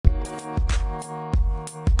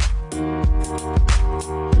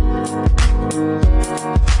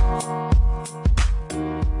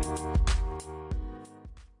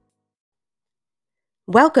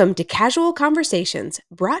Welcome to Casual Conversations,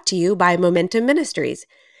 brought to you by Momentum Ministries,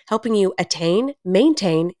 helping you attain,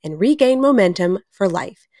 maintain, and regain momentum for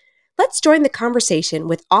life. Let's join the conversation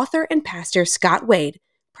with author and pastor Scott Wade,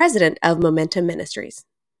 president of Momentum Ministries.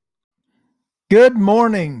 Good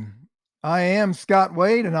morning. I am Scott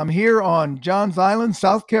Wade, and I'm here on Johns Island,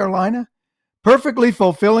 South Carolina, perfectly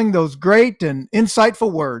fulfilling those great and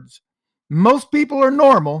insightful words. Most people are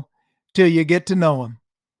normal till you get to know them.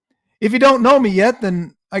 If you don't know me yet,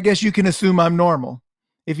 then I guess you can assume I'm normal.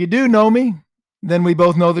 If you do know me, then we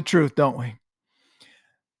both know the truth, don't we?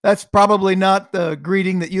 That's probably not the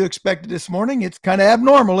greeting that you expected this morning. It's kind of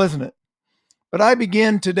abnormal, isn't it? But I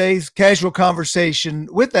begin today's casual conversation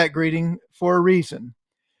with that greeting for a reason.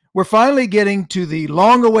 We're finally getting to the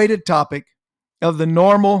long-awaited topic of the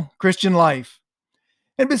normal Christian life.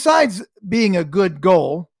 And besides being a good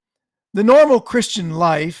goal, the normal Christian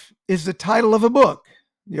life is the title of a book.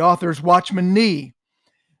 The author's Watchman Nee.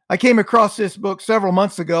 I came across this book several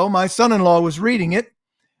months ago. My son-in-law was reading it.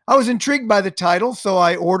 I was intrigued by the title, so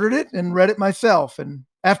I ordered it and read it myself. And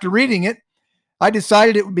after reading it, I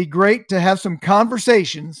decided it would be great to have some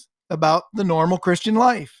conversations about the normal Christian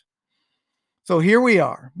life. So here we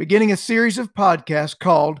are, beginning a series of podcasts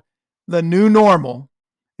called The New Normal,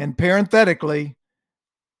 and parenthetically,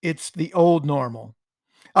 it's the old normal.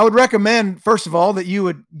 I would recommend, first of all, that you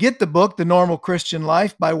would get the book, The Normal Christian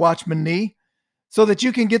Life by Watchman Nee, so that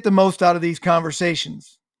you can get the most out of these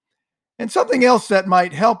conversations. And something else that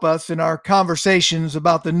might help us in our conversations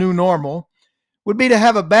about the new normal would be to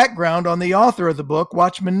have a background on the author of the book,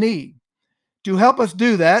 Watchman Nee. To help us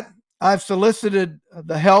do that, I've solicited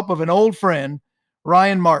the help of an old friend,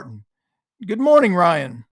 Ryan Martin. Good morning,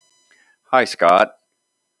 Ryan. Hi, Scott.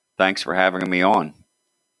 Thanks for having me on.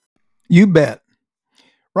 You bet.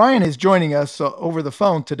 Ryan is joining us over the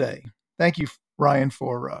phone today. Thank you, Ryan,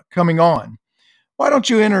 for coming on. Why don't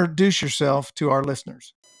you introduce yourself to our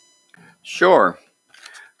listeners? Sure.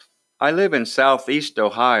 I live in southeast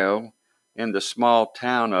Ohio in the small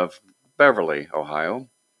town of Beverly, Ohio.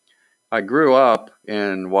 I grew up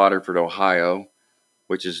in Waterford, Ohio,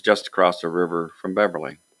 which is just across the river from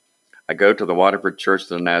Beverly. I go to the Waterford Church of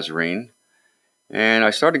the Nazarene, and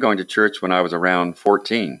I started going to church when I was around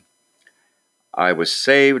 14. I was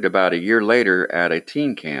saved about a year later at a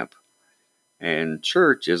teen camp, and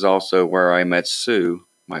church is also where I met Sue,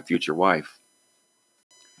 my future wife.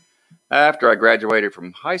 After I graduated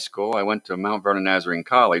from high school, I went to Mount Vernon Nazarene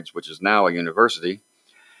College, which is now a university,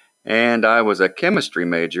 and I was a chemistry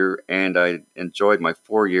major, and I enjoyed my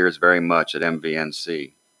 4 years very much at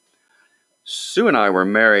MVNC. Sue and I were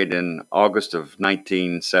married in August of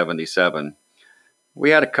 1977.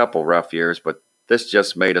 We had a couple rough years, but this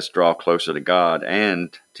just made us draw closer to God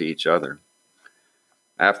and to each other.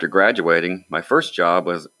 After graduating, my first job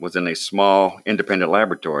was in a small independent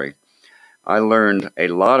laboratory. I learned a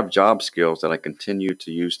lot of job skills that I continue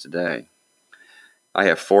to use today. I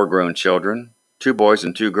have 4 grown children, 2 boys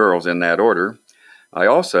and 2 girls in that order. I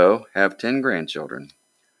also have 10 grandchildren.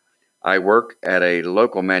 I work at a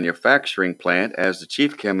local manufacturing plant as the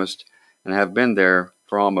chief chemist and have been there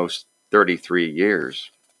for almost 33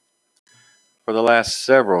 years. For the last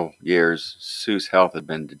several years, Sue's health had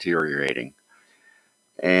been deteriorating,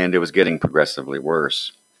 and it was getting progressively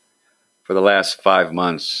worse. For the last 5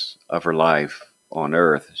 months of her life on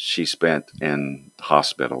Earth, she spent in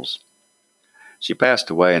hospitals. She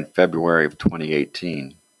passed away in February of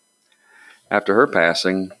 2018. After her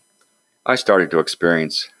passing, I started to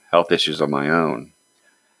experience health issues of my own.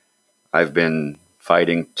 I've been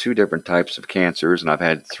fighting 2 different types of cancers, and I've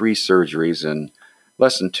had 3 surgeries in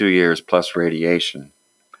less than 2 years plus radiation.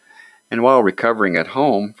 And while recovering at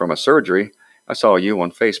home from a surgery, I saw you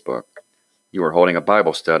on Facebook. You were holding a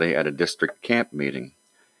Bible study at a district camp meeting.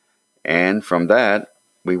 And from that,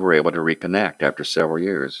 we were able to reconnect after several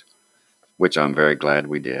years, which I'm very glad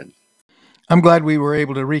we did. I'm glad we were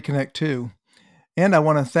able to reconnect too. And I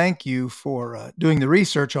want to thank you for doing the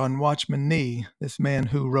research on Watchman Nee, this man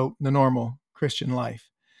who wrote The Normal Christian Life.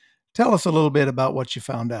 Tell us a little bit about what you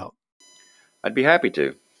found out. I'd be happy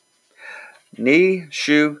to. Nee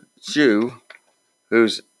Shu Zhu,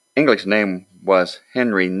 whose English name was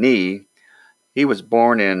Henry Nee, he was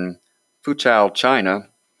born in Fuzhou, China,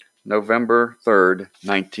 November 3rd,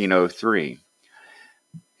 1903.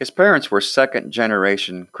 His parents were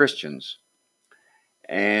second-generation Christians,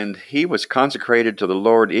 and he was consecrated to the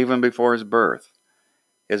Lord even before his birth.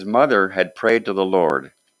 His mother had prayed to the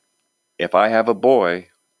Lord, "If I have a boy,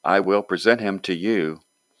 I will present him to you."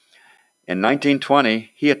 In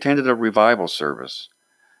 1920, he attended a revival service.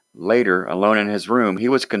 Later, alone in his room, he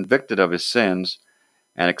was convicted of his sins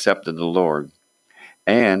and accepted the Lord,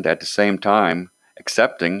 and at the same time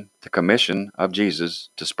accepting the commission of Jesus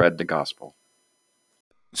to spread the gospel.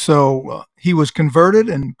 So he was converted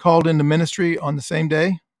and called into ministry on the same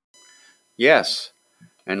day? Yes,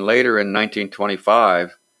 and later in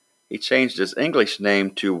 1925, he changed his English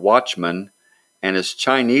name to Watchman and his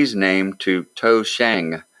Chinese name to To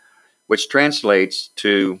Shang, which translates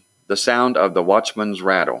to the sound of the watchman's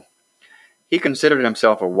rattle. He considered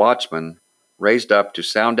himself a watchman raised up to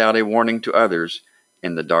sound out a warning to others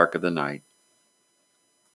in the dark of the night.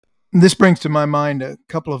 This brings to my mind a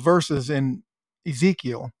couple of verses in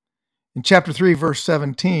Ezekiel. In chapter 3, verse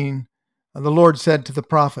 17, the Lord said to the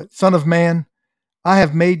prophet, "Son of man, I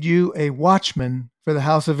have made you a watchman for the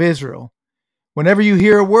house of Israel. Whenever you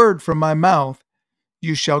hear a word from my mouth,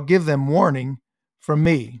 you shall give them warning from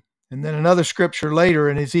me." And then another scripture later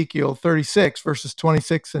in Ezekiel 36, verses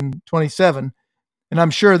 26 and 27. And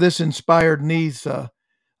I'm sure this inspired Nee's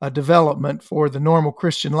development for the normal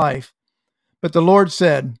Christian life. But the Lord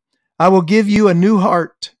said, "I will give you a new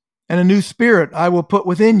heart, and a new spirit I will put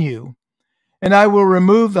within you. And I will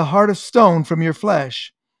remove the heart of stone from your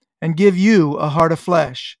flesh, and give you a heart of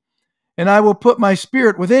flesh. And I will put my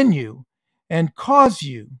spirit within you, and cause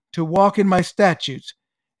you to walk in my statutes,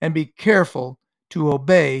 and be careful to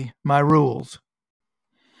obey my rules."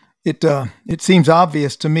 It seems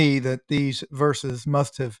obvious to me that these verses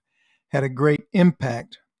must have had a great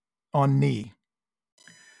impact on Nee.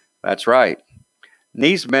 That's right.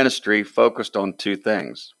 Nee's ministry focused on two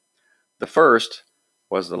things. The first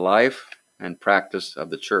was the life and practice of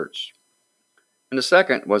the church, and the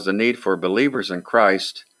second was the need for believers in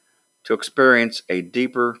Christ to experience a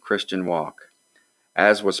deeper Christian walk,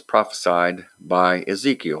 as was prophesied by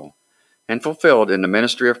Ezekiel and fulfilled in the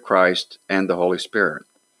ministry of Christ and the Holy Spirit.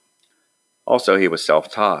 Also, he was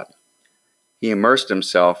self-taught. He immersed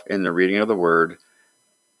himself in the reading of the Word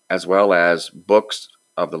as well as books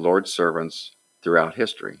of the Lord's servants throughout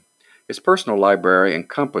history. His personal library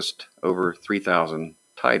encompassed over 3,000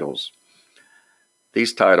 titles.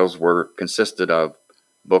 These titles consisted of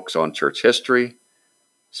books on church history,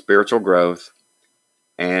 spiritual growth,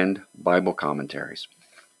 and Bible commentaries.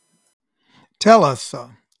 Tell us,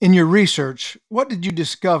 in your research, what did you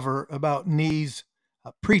discover about Nee's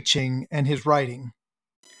preaching and his writing?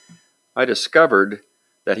 I discovered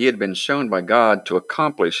that he had been shown by God to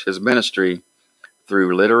accomplish his ministry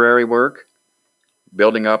through literary work,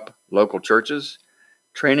 building up local churches,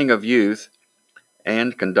 training of youth,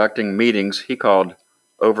 and conducting meetings he called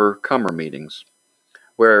overcomer meetings,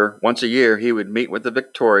 where once a year he would meet with the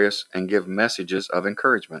victorious and give messages of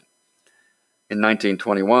encouragement. In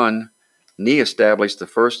 1921, Nee established the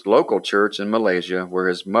first local church in Malaysia where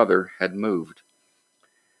his mother had moved.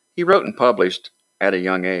 He wrote and published at a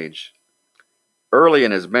young age. Early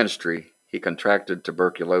in his ministry, he contracted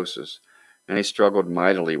tuberculosis, and he struggled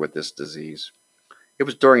mightily with this disease. It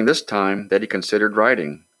was during this time that he considered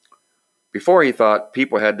writing. Before, he thought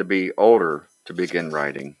people had to be older to begin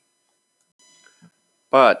writing.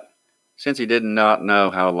 But since he did not know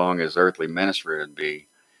how long his earthly ministry would be,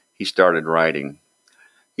 he started writing.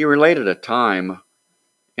 He related a time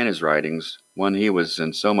in his writings when he was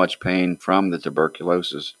in so much pain from the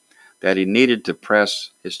tuberculosis that he needed to press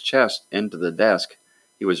his chest into the desk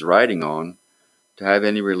he was writing on to have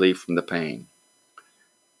any relief from the pain.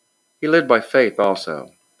 He lived by faith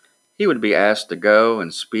also. He would be asked to go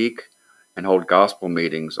and speak and hold gospel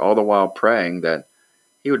meetings, all the while praying that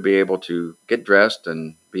he would be able to get dressed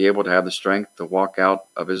and be able to have the strength to walk out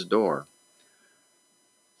of his door.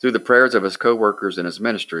 Through the prayers of his co-workers in his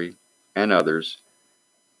ministry and others,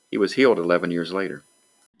 he was healed 11 years later.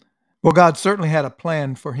 Well, God certainly had a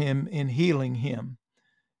plan for him in healing him.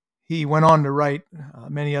 He went on to write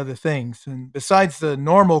many other things. And besides the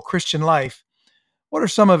normal Christian life, what are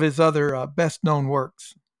some of his other best-known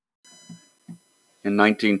works? In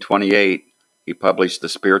 1928, he published The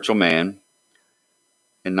Spiritual Man.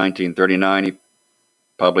 In 1939, he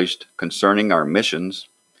published Concerning Our Missions.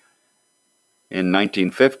 In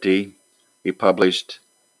 1950, he published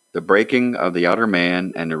The Breaking of the Outer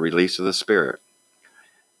Man and the Release of the Spirit.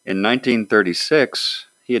 In 1936,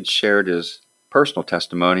 he had shared his personal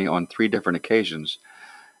testimony on 3 different occasions,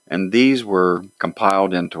 and these were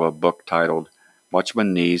compiled into a book titled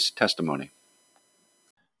Watchman Nee's Testimony.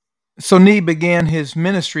 So Nee began his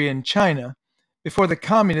ministry in China before the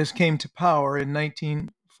communists came to power in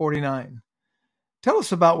 1949. Tell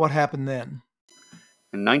us about what happened then.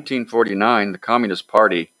 In 1949, the Communist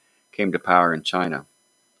Party came to power in China,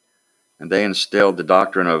 and they instilled the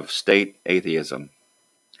doctrine of state atheism.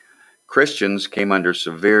 Christians came under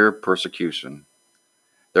severe persecution.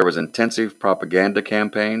 There was intensive propaganda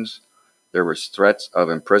campaigns, there was threats of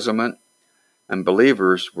imprisonment, and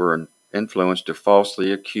believers were influence to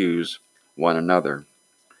falsely accuse one another.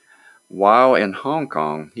 While in Hong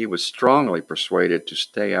Kong, he was strongly persuaded to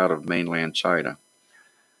stay out of mainland China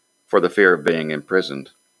for the fear of being imprisoned.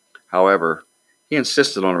 However, he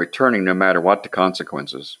insisted on returning no matter what the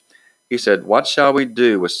consequences. He said, "What shall we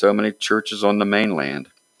do with so many churches on the mainland?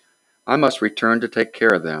 I must return to take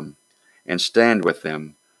care of them and stand with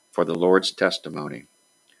them for the Lord's testimony."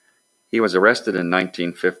 He was arrested in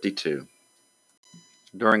 1952.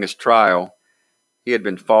 During his trial, he had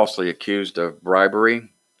been falsely accused of bribery,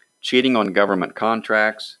 cheating on government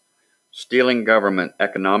contracts, stealing government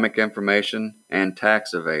economic information, and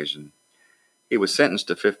tax evasion. He was sentenced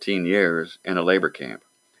to 15 years in a labor camp.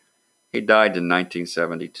 He died in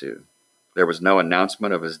 1972. There was no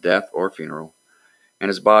announcement of his death or funeral, and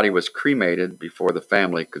his body was cremated before the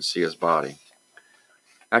family could see his body.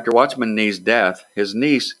 After Watchman Nee's death, his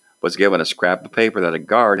niece was given a scrap of paper that a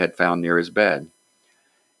guard had found near his bed.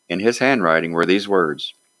 In his handwriting were these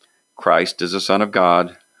words, "Christ is the Son of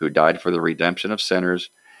God, who died for the redemption of sinners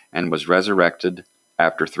and was resurrected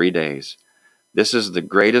after 3 days. This is the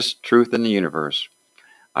greatest truth in the universe.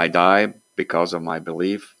 I die because of my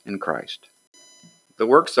belief in Christ." The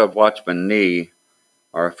works of Watchman Nee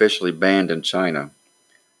are officially banned in China,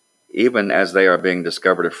 even as they are being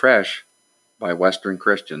discovered afresh by Western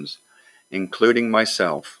Christians, including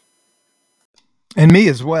myself. And me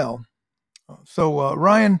as well. So,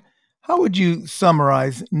 Ryan, how would you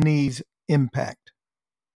summarize Nee's impact?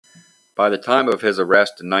 By the time of his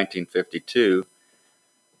arrest in 1952,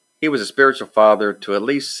 he was a spiritual father to at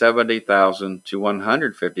least 70,000 to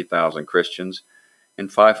 150,000 Christians in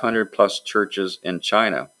 500 plus churches in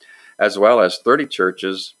China, as well as 30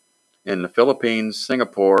 churches in the Philippines,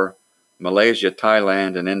 Singapore, Malaysia,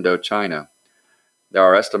 Thailand, and Indochina. There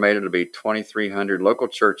are estimated to be 2,300 local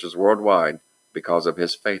churches worldwide because of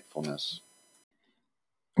his faithfulness.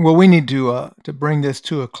 Well, we need to bring this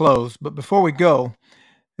to a close, but before we go,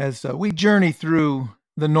 as we journey through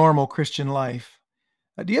the normal Christian life,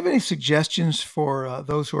 do you have any suggestions for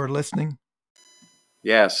those who are listening?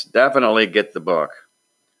 Yes, definitely get the book.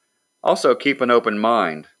 Also, keep an open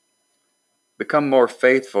mind. Become more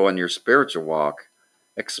faithful in your spiritual walk.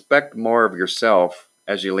 Expect more of yourself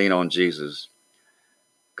as you lean on Jesus.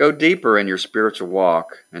 Go deeper in your spiritual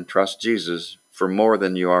walk and trust Jesus for more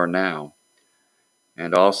than you are now.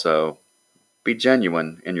 And also, be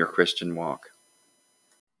genuine in your Christian walk.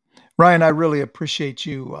 Ryan, I really appreciate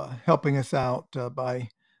you helping us out by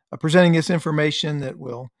presenting this information that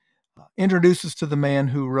will introduce us to the man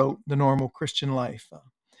who wrote The Normal Christian Life.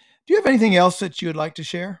 Do you have anything else that you would like to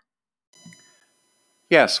share?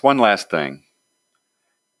 Yes, one last thing.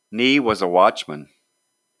 Nee was a watchman.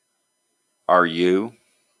 Are you?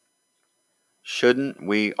 Shouldn't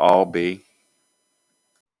we all be?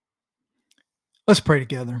 Let's pray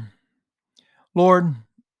together. Lord,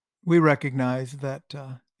 we recognize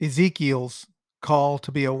that Ezekiel's call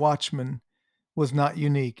to be a watchman was not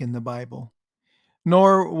unique in the Bible,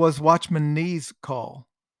 nor was Watchman Nee's call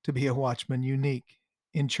to be a watchman unique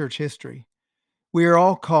in church history. We are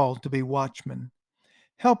all called to be watchmen.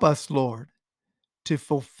 Help us, Lord, to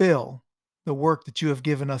fulfill the work that you have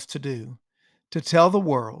given us to do, to tell the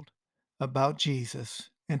world about Jesus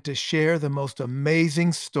and to share the most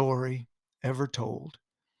amazing story ever told.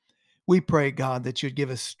 We pray, God, that you'd give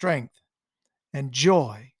us strength and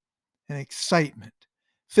joy and excitement.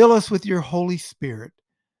 Fill us with your Holy Spirit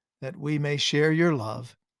that we may share your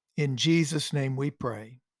love. In Jesus' name we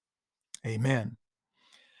pray. Amen.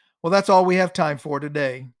 Well, that's all we have time for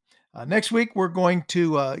today. Next week, we're going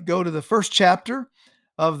to go to the first chapter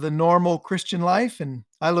of The Normal Christian Life, and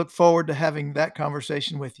I look forward to having that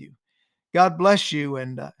conversation with you. God bless you,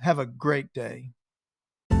 and have a great day.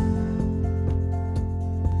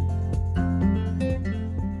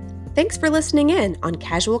 Thanks for listening in on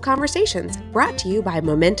Casual Conversations, brought to you by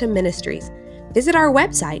Momentum Ministries. Visit our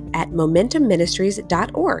website at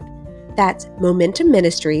momentumministries.org. That's Momentum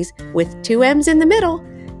Ministries with 2 M's in the middle,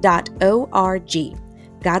 .org.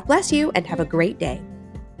 God bless you and have a great day.